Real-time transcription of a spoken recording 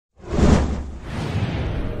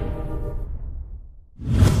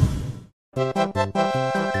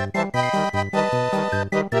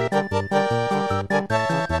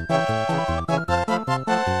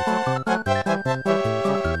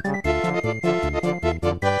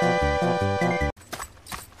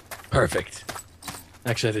Perfect.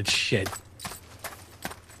 Actually, I did shit.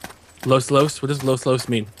 Los Los? What does Los Los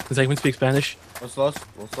mean? Does anyone speak Spanish? Los Los?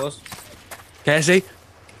 Los Los? Gassy?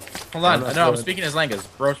 Hold on. No, I'm speaking his language.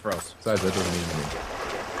 Bros. Besides, that doesn't mean anything.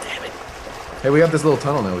 Damn it. Hey, we have this little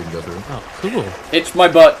tunnel now we can go through. Oh, cool. Itch my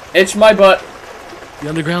butt. Itch my butt. The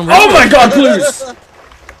underground Oh railroad. my god, please!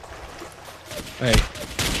 Hey,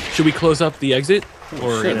 should we close up the exit?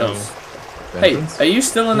 Or, Shit, you know, Hey, are you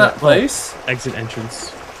still in that place? exit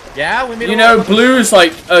entrance? Yeah, we made You know, Blue's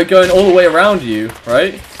like going all the way around you,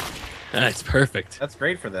 right? That's perfect. That's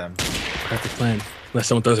great for them. Perfect plan. Unless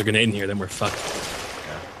someone throws a grenade in here, then we're fucked.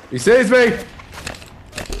 He saves me!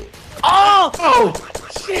 Oh! Oh!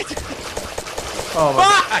 Shit! Oh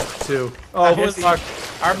my god. Two. Oh, That was fuck.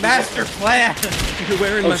 our master plan. You're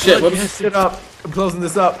wearing Oh, my shit, blood. whoops. Yes. Get up. I'm closing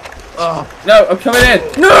this up. Oh. No, I'm coming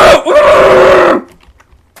in. No!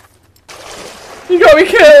 You got me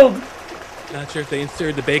killed! Not sure if they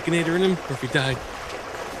inserted the baconator in him or if he died.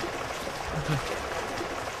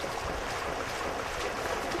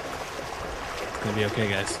 It's gonna be okay,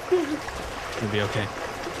 guys. It's gonna be okay.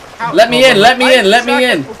 Let me in, let me in, let me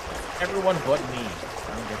in. Everyone but me.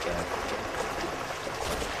 I don't get that.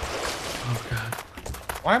 Oh god.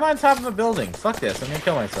 Why am I on top of a building? Fuck this. I'm gonna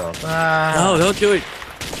kill myself. No, don't do it.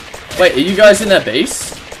 Wait, are you guys in that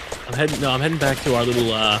base? I'm heading back to our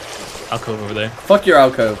little alcove over there. Fuck your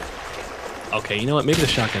alcove. Okay, you know what? Maybe the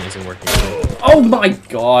shotgun isn't working. Oh my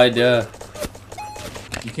god.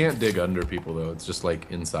 You can't dig under people though. It's just like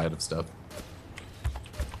inside of stuff.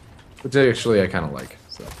 Which actually I kind of like.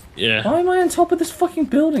 So. Yeah. Why am I on top of this fucking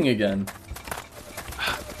building again?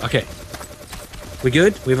 Okay. We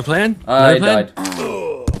good? We have a plan? I Another plan?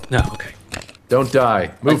 died. No. Okay. Don't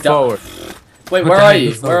die. Move died. forward. Wait, What where the are heck you?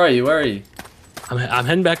 is Where are you? Where are you? I'm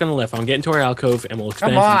heading back on the left. I'm getting to our alcove and we'll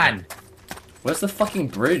expand. Come on. Where's the fucking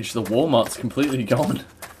bridge? The Walmart's completely gone.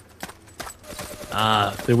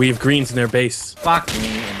 We have greens in their base. Fuck me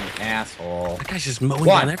and the asshole. That guy's just mowing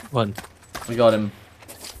What? down everyone. We got him.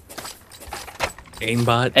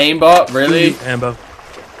 Aimbot. Aimbot, really? Ambo.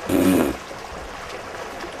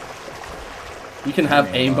 You can have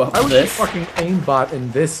aimbot I for was this. fucking aimbot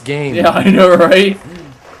in this game. Yeah, I know, right?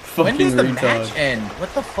 When Fucking does the retard. match end?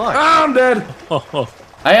 What the fuck? Ah, I'm dead. Oh,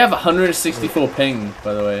 I have 164 ping,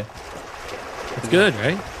 by the way. it's good,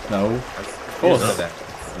 right? No. Of course.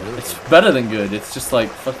 It's better than good. It's just like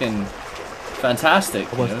fucking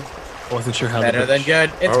fantastic, you know? I wasn't sure how. Better than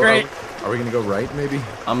good. It's great. Are we gonna go right, maybe?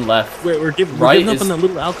 I'm left. We're Right giving up is- on that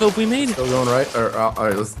little alcove we made. Still going right? Or all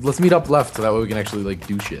right, let's meet up left so that way we can actually like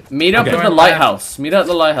do shit. Meet up Okay. at the lighthouse. Meet up at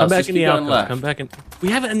the lighthouse. Come back Just in keep the going alcove. left. Come back in. We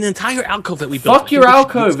have an entire alcove that we built. Fuck your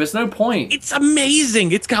alcove. There's no point. It's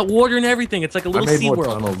amazing. It's got water and everything. It's like a I little made sea more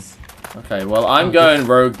world. tunnels. Okay, well I'm going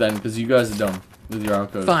rogue then because you guys are dumb with your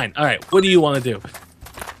alcove. Fine. All right. What do you want to do?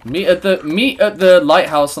 Meet at the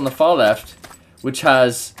lighthouse on the far left, which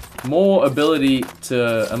has more ability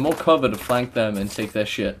to and more cover to flank them and take their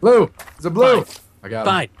shit. Blue! It's a blue! Fine. I got him.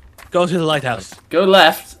 Fine. Go to the lighthouse. Go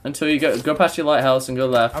left until you go past your lighthouse and go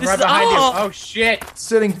left. I'm This right is behind all- you. Oh shit.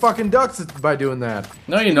 Sitting fucking ducks by doing that.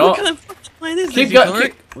 No, you're What not. kind of fucking plan is Keep this?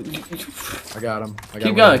 going. I got him.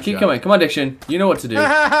 Keep going. Keep coming. Come on, Diction. You know what to do.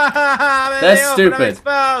 That's stupid.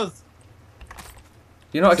 Exposed.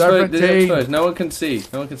 You're not exposed. You're Serpentine. exposed. No one can see.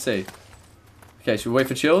 No one can see. Okay, should we wait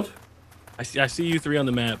for Chilled? I see you three on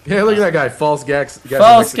the map. Yeah, look at that guy. False Gax.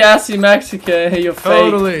 False GassyMexican. You're fake.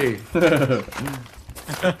 Totally.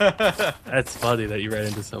 That's funny that you ran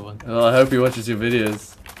into someone. Well, I hope he watches your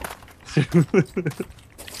videos.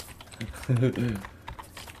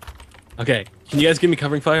 Okay. Can you guys give me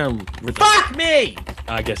covering fire? Fuck me.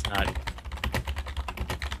 I guess not.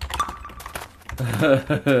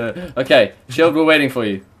 Okay, Chilled, we're waiting for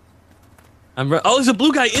you. Oh, there's a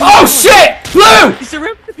blue guy in Oh the shit! Blue! He's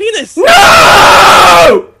surrounded the penis!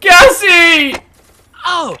 No! Gassy!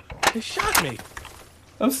 Oh! He shot me!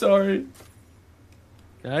 I'm sorry.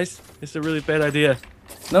 Guys, it's a really bad idea.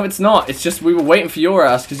 No, it's not. It's just we were waiting for your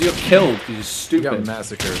ass because you're killed. You're You got stupid.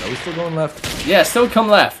 massacred. Are we still going left? Yeah, still come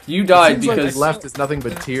left. You died Seems like because left is nothing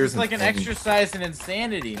but tears It's and like an pain. exercise in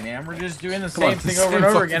insanity, man. We're just doing the Come on, same thing the over and same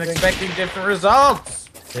over fucking again, thing. expecting different results.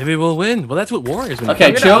 Maybe we'll win. Well, that's what war is. When you Okay,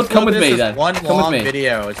 I'm gonna Chilled, come upload with this me as then. One Come with long me.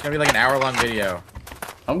 video. It's gonna be like an hour-long video.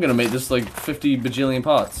 I'm gonna make this like 50 bajillion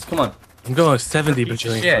parts. Come on. I'm going with 70 Piece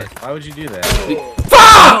of bajillion. shit. parts. Why would you do that?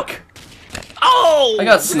 Fuck! Oh! I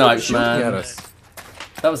got sniped, Shooting at man. us.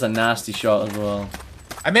 That was a nasty shot as well.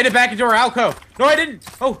 I made it back into our alcove. No, I didn't.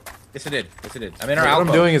 Oh, Yes, it did. Yes, it did. I'm in our What alcove.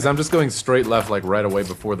 I'm doing is I'm just going straight left, like right away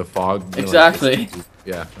before the fog. You know, Exactly. Like,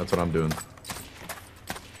 yeah, that's what I'm doing.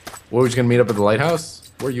 What, we're just gonna meet up at the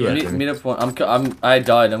lighthouse? Where are you at? Jimmy? Meet up one. I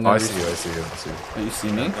died. I'm Oh, gonna. I see you. I see you. I see you. But you see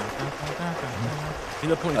me?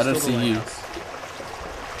 Meet up point I don't still the see you. lighthouse.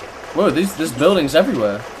 Whoa, there's buildings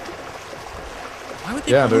everywhere. Why would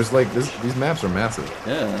they Yeah, put there's like these maps are massive.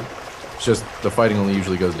 Yeah. It's just the fighting only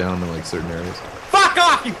usually goes down in like certain areas. Fuck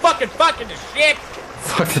off, you fucking shit!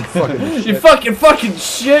 fucking You fucking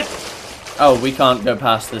shit! Oh, we can't go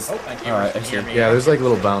past this. Oh, thank you. Alright, I You see. hear me? Yeah, there's like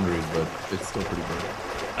little boundaries, but it's still pretty big.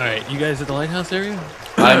 Alright, you guys at the lighthouse area?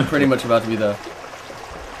 I'm pretty much about to be there.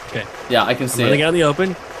 Okay. Yeah, I can I'm see running it. out in the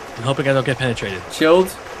open. I'm hoping I don't get penetrated. Chilled.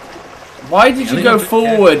 Why did you Running go up-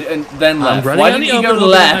 forward and then I'm left? running Why out in didn't the you go open, hoping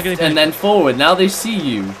I'm not left getting and then forward? Now they see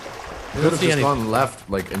you. Could have see just anything. gone left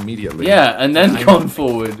like immediately. Yeah, and then I- gone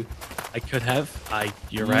forward. I could have.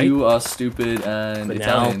 You're right. You are stupid and But now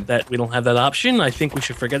Italian. that we don't have that option, I think we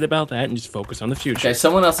should forget about that and just focus on the future. Okay,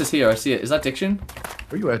 someone else is here. I see it. Is that Diction?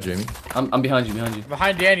 Where you at, Jamie? I'm behind you. Behind you. I'm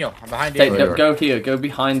behind Daniel. I'm behind Okay, Daniel. you are. go here. Go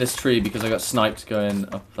behind this tree because I got sniped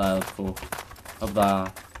going up there. Up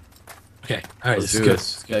there. Okay. All right. Let's This is do good.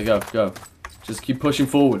 this. Okay, go. Just keep pushing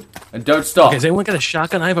forward and don't stop. Okay. Has anyone got a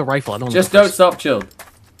shotgun? I have a rifle. I don't. Just know don't stop. Chilled.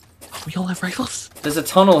 We all have rifles. There's a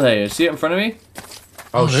tunnel here. See it in front of me?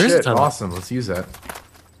 Oh, there is a shit! tunnel. Awesome. Let's use that.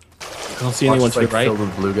 I don't see Watch anyone it's, to like the right. filled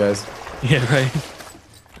with blue guys. Yeah. Right.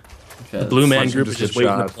 Okay, The blue let's- man punch him, group just is just get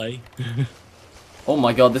waiting shot. to play. Oh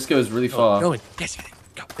my god, this goes really far. Go in. Yes.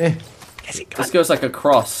 Go. Eh, Yes. Go. This goes like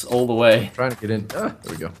across all the way. trying to get in. Ah,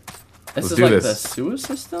 there we go. This Let's is do like this. the sewer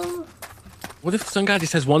system? What if some guy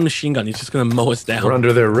just has one machine gun? He's just gonna mow us down. We're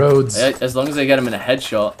under their roads. As long as they get him in a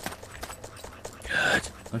headshot. Good.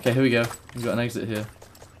 Okay, here we go. We've got an exit here.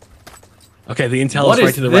 Okay. The intel What is right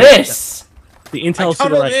is to the this? right. The I intel is to the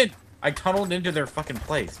tunneled right. in. I tunneled into their fucking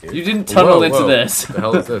place, dude. You didn't tunnel Whoa, into whoa. this. What the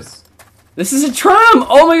hell is this? This is a tram!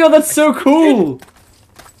 Oh my god, that's so cool!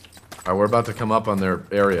 Alright, we're about to come up on their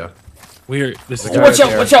area. We're. This is The guy Watch right out,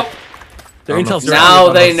 there. watch out! their I don't know intel's if he right. saw us. Now I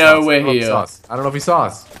don't they if he know saw us. we're I don't know if he here. saw us. I don't know if he saw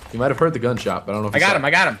us. You might have heard the gunshot, but I don't know if I he got saw him.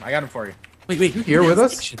 I got him. I got him for you. Wait. You here with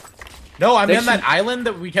us? No, I'm They in that should- island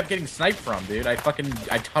that we kept getting sniped from, dude. I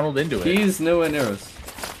tunneled into it. He's nowhere near us.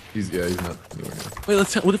 He's not anywhere near.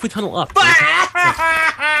 Wait. What if we tunnel up?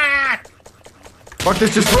 Fuck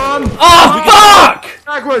this, just run! Oh, fuck!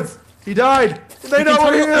 Backwards! He died! They We know can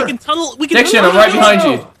we're tunnel. We here! can tunnel. We can. Diction, tunnel. I'm right behind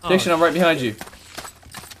you. Oh. Diction, I'm right behind you.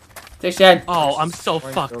 Diction, Oh, I'm so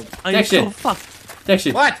fucked. I'm Diction. so fucked.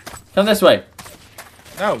 Diction, What? come this way.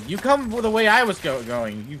 No, you come the way I was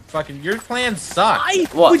going. Your plan sucks. Why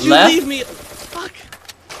What, would you left? leave me? Fuck.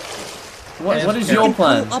 What is We your We can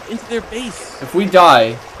plan? tunnel up into their base. If we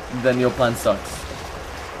die, then your plan sucks.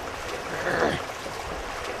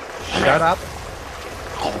 Shut up.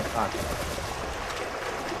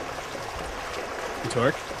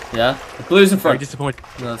 Utorak, Yeah? The blue's in very front. disappointed.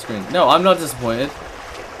 No, that's green. No, I'm not disappointed.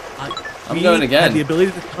 I'm We going had again. the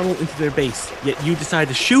ability to tunnel into their base, yet you decided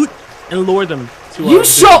to shoot and lure them to You our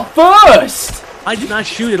shot first! I did not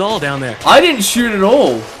shoot at all down there. I didn't shoot at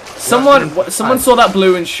all. Someone saw that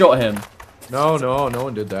blue and shot him. No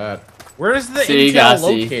one did that. Where is the See, intel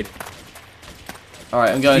Gassy. located?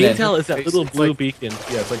 Alright, I'm The going in. intel is that It's- little it's blue like- beacon.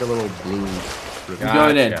 Yeah, it's like a little blue strip. I'm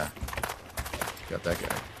going in. Gotcha. Got that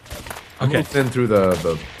guy. I Okay. moved in through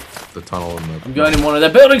the tunnel and the... I'm going in one of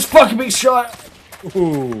their buildings. Fucking big shot.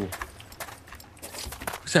 Ooh.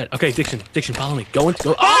 Who's that? Okay, Diction, follow me. Go.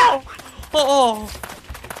 Oh!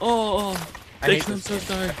 Oh! I hate Diction, I'm this so game.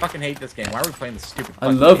 sorry. I fucking hate this game. Why are we playing this stupid I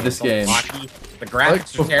fucking love game? this So game. blocky. The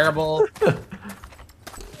graphics are terrible.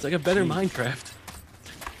 It's like a better Minecraft,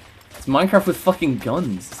 It's Minecraft with fucking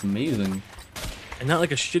guns. It's amazing. and not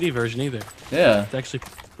like a shitty version either. Yeah. It's actually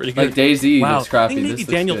pretty good. Like DayZ Wow, looks crappy. I think This maybe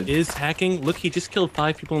looks Daniel good. is hacking. Look, he just killed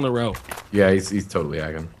 5 people in a row. Yeah, he's totally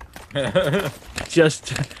hacking. Just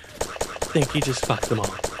think he just fucked them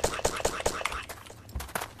all.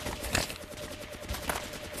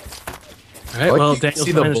 All right, Like well, you can Daniel's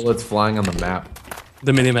see the behind us. bullets flying on the map.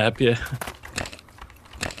 The mini map, yeah.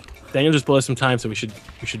 Daniel just blew us some time, so we should.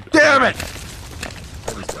 Damn it!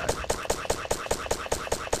 I just died.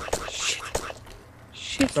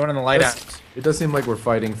 Shit. Someone in the lighthouse. It does seem like we're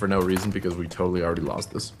fighting for no reason because we totally already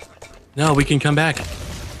lost this. No, we can come back.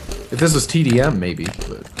 If this was TDM, maybe,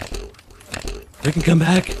 but... We can come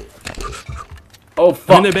back. Oh I'm in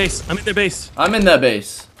fuck! their base. I'm in their base. I'm in their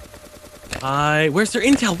base. Where's their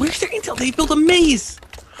intel? Where's their intel? They built a maze.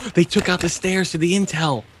 They took out the stairs to the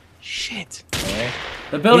intel. Shit. Okay.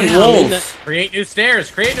 They're building Yeah, I'm in walls. Create new stairs.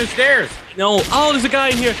 Create new stairs. No. Oh, there's a guy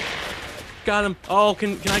in here. Got him. Oh,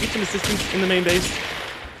 can I get some assistance in the main base,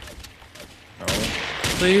 No.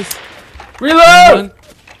 please? Reload!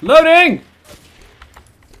 Loading!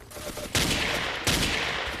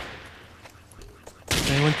 Is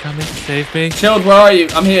anyone coming to save me? Chilled, where are you?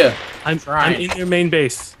 I'm here. I'm Trying. in their main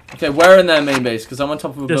base. Okay, where in their main base? Because I'm on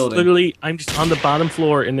top of a Just building. literally, I'm just on the bottom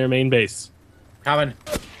floor in their main base. Coming.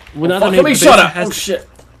 We're not Fuck the main me, base shut that up! has Oh shit.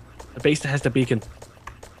 the base that has the beacon.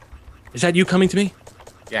 Is that you coming to me?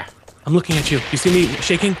 Yeah. I'm looking at you. You see me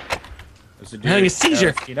shaking? There's a I'm having a dude.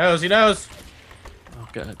 seizure. He knows. He knows. Oh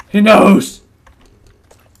god. He knows!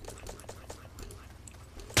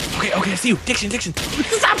 Okay, I see you. Dixon.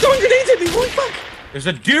 Stop throwing grenades at me. Holy fuck. There's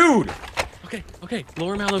a dude. Okay.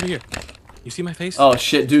 Lower him out over here. You see my face? Oh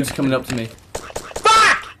shit, dude's coming up to me.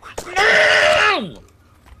 Fuck! No!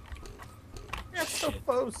 That's so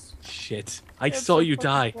close. Shit. I saw you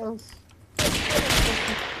die. Close.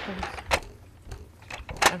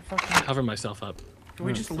 Cover myself up. Can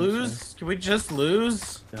we just lose? Can we just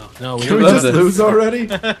lose? No. Can we love just this. lose already?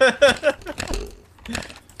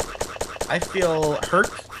 I feel hurt.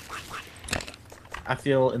 I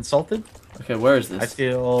feel insulted. Okay, where is I this?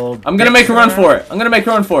 feel. I'm gonna make a run for it. I'm gonna make a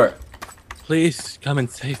run for it. Please come and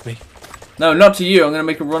save me. No, not to you. I'm gonna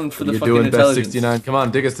make a run for the You're fucking doing best intelligence. 69. Come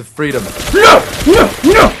on, dig us to freedom. No!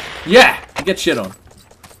 Yeah! Get shit on.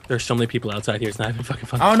 There's so many people outside here. It's not even fucking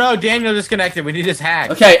fun. Oh no, Daniel disconnected. We need his hack.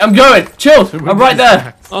 Okay, I'm going. Chill. I'm right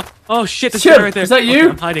there. Oh shit! This Shit, guy right there. is that you? Okay,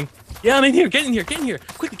 I'm hiding. Yeah, I'm in here. Get in here.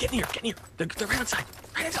 Quickly, get in here. They're right outside.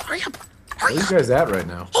 Hurry up. Where are you guys at right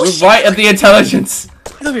now? We're right at the intelligence.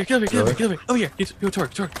 Get over here. Over here. Yo,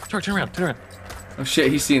 Utorak, turn around. Oh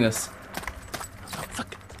shit, he's seen us. Oh,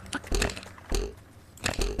 fuck.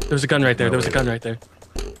 There's a gun right there. Oh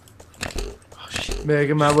shit.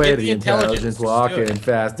 Making my way Get to the the intelligence. intelligence, walking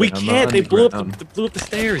fast. We and I'm can't. on They the blew ground. up the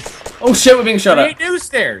stairs. Oh shit, we're being shot Create at. new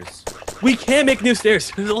stairs. We can't make new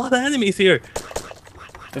stairs. There's a lot of enemies here.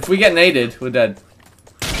 If we get naded, we're dead.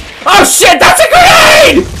 Oh shit, that's a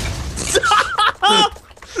grenade!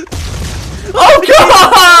 Oh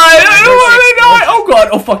god! I don't want to die! Oh god!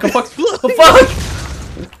 Oh fuck! Oh fuck!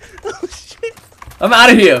 Oh shit. I'm out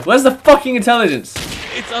of here. Where's the fucking intelligence?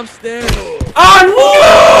 It's upstairs.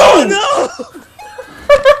 Oh no! No!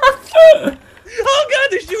 Oh god,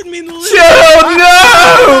 they're shooting me in the leg. Chill!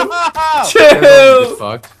 No! Get Chill!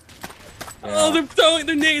 fucked. Oh, they're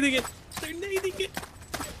nading it.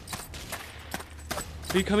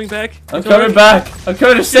 Are you coming back? I'm coming back. I'm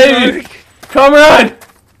coming to save you. Comrade!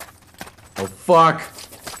 Oh fuck.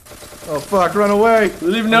 Oh fuck, run away. We're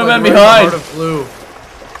leaving no I'm man like right in the behind. heart of blue.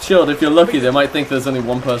 Chilled, if you're lucky, they might think there's only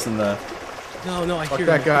one person there. No, I Fuck hear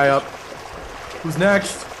that you. guy up. Who's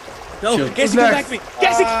next? No, Chill. Gassy, come back to me.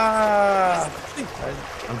 Gassy!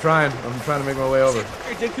 I'm trying to make my way over.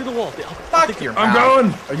 Here, dig through the wall. Fuck your I'm mouth.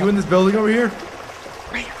 going. Are you in this building over here?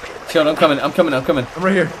 Chilled, I'm coming. I'm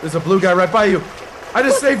right here. There's a blue guy right by you. I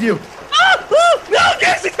just saved you. No,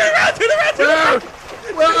 Gassy, turn around.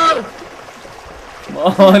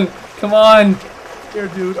 Whoa. Come on.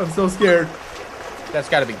 Scared, dude. I'm so scared. That's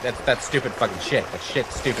gotta be that's stupid fucking shit. That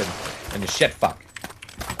shit's stupid. And the shit fuck.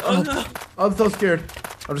 Oh no. I'm so scared.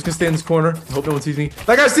 I'm just gonna stay in this corner. I hope no one sees me.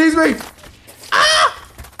 That guy sees me! Ah!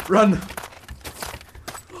 Run.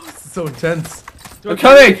 Oh, this is so intense. I'm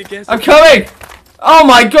coming! Oh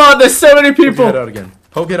my god, there's so many Poke people! it out again.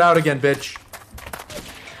 Poke it out again, bitch.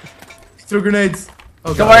 Through grenades.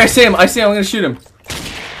 Oh, Don't worry, I see him, I'm gonna shoot him.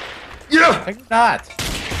 Yeah! I think not.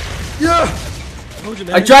 Yeah!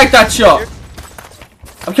 I dragged that shot!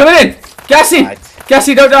 I'm coming in! Gassy! What?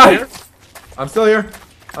 Gassy, don't die! I'm still here.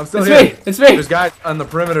 It's me! It's me! There's guys on the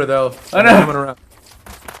perimeter, though. I know. Coming around.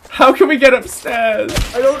 How can we get upstairs?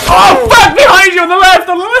 I don't know. Oh fuck! Behind you on the left!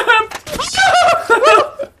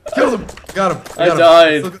 Killed him. Got him. I got him.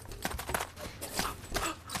 died. Look-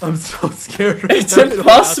 I'm so scared. Right It's now.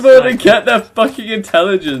 impossible to get that fucking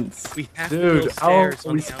intelligence. We have Dude, to go stairs how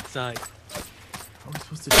on we- the outside. How are we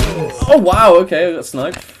supposed to do this? Oh wow, okay, I got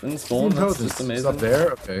sniped in spawn, that's Intelligence just is amazing. up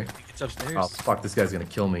there? Okay. It's upstairs. Oh, fuck. This guy's gonna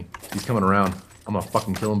kill me. He's coming around. I'm gonna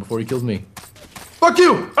fucking kill him before he kills me. Fuck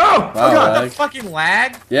you! Oh! Wow, Oh, God! lag. Fucking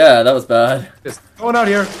lag. Yeah, that was bad. Just going out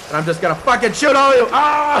here, and I'm just gonna fucking shoot all of you!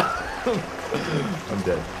 Ah! I'm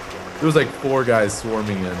dead. There was like 4 guys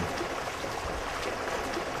swarming in.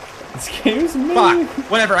 This game's mean. Fuck.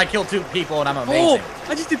 Whatever. I killed 2 people and I'm amazing. Oh,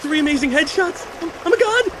 I just did 3 amazing headshots. I'm a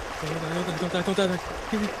god. Don't die.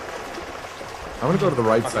 I'm gonna go to the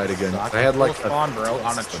right side again. Suck. I had like Full spawn, bro,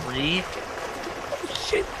 on a tree. Oh,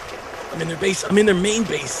 shit. I'm in their base. I'm in their main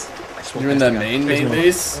base. I swear You're in to that God. main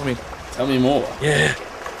base? I mean, Tell me more. Yeah.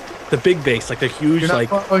 The big base, like the huge, you're not like.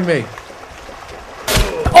 following me.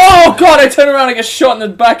 Oh god, I turn around and get shot in the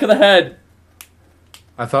back of the head.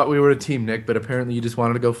 I thought we were a team, Nick, but apparently you just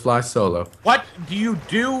wanted to go fly solo. What do you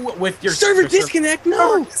do with your Server disconnect.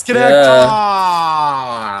 No. Disconnect. Yeah.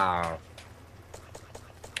 Ah.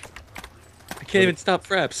 I can't even stop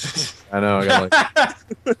fraps. I know. I got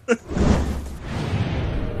like.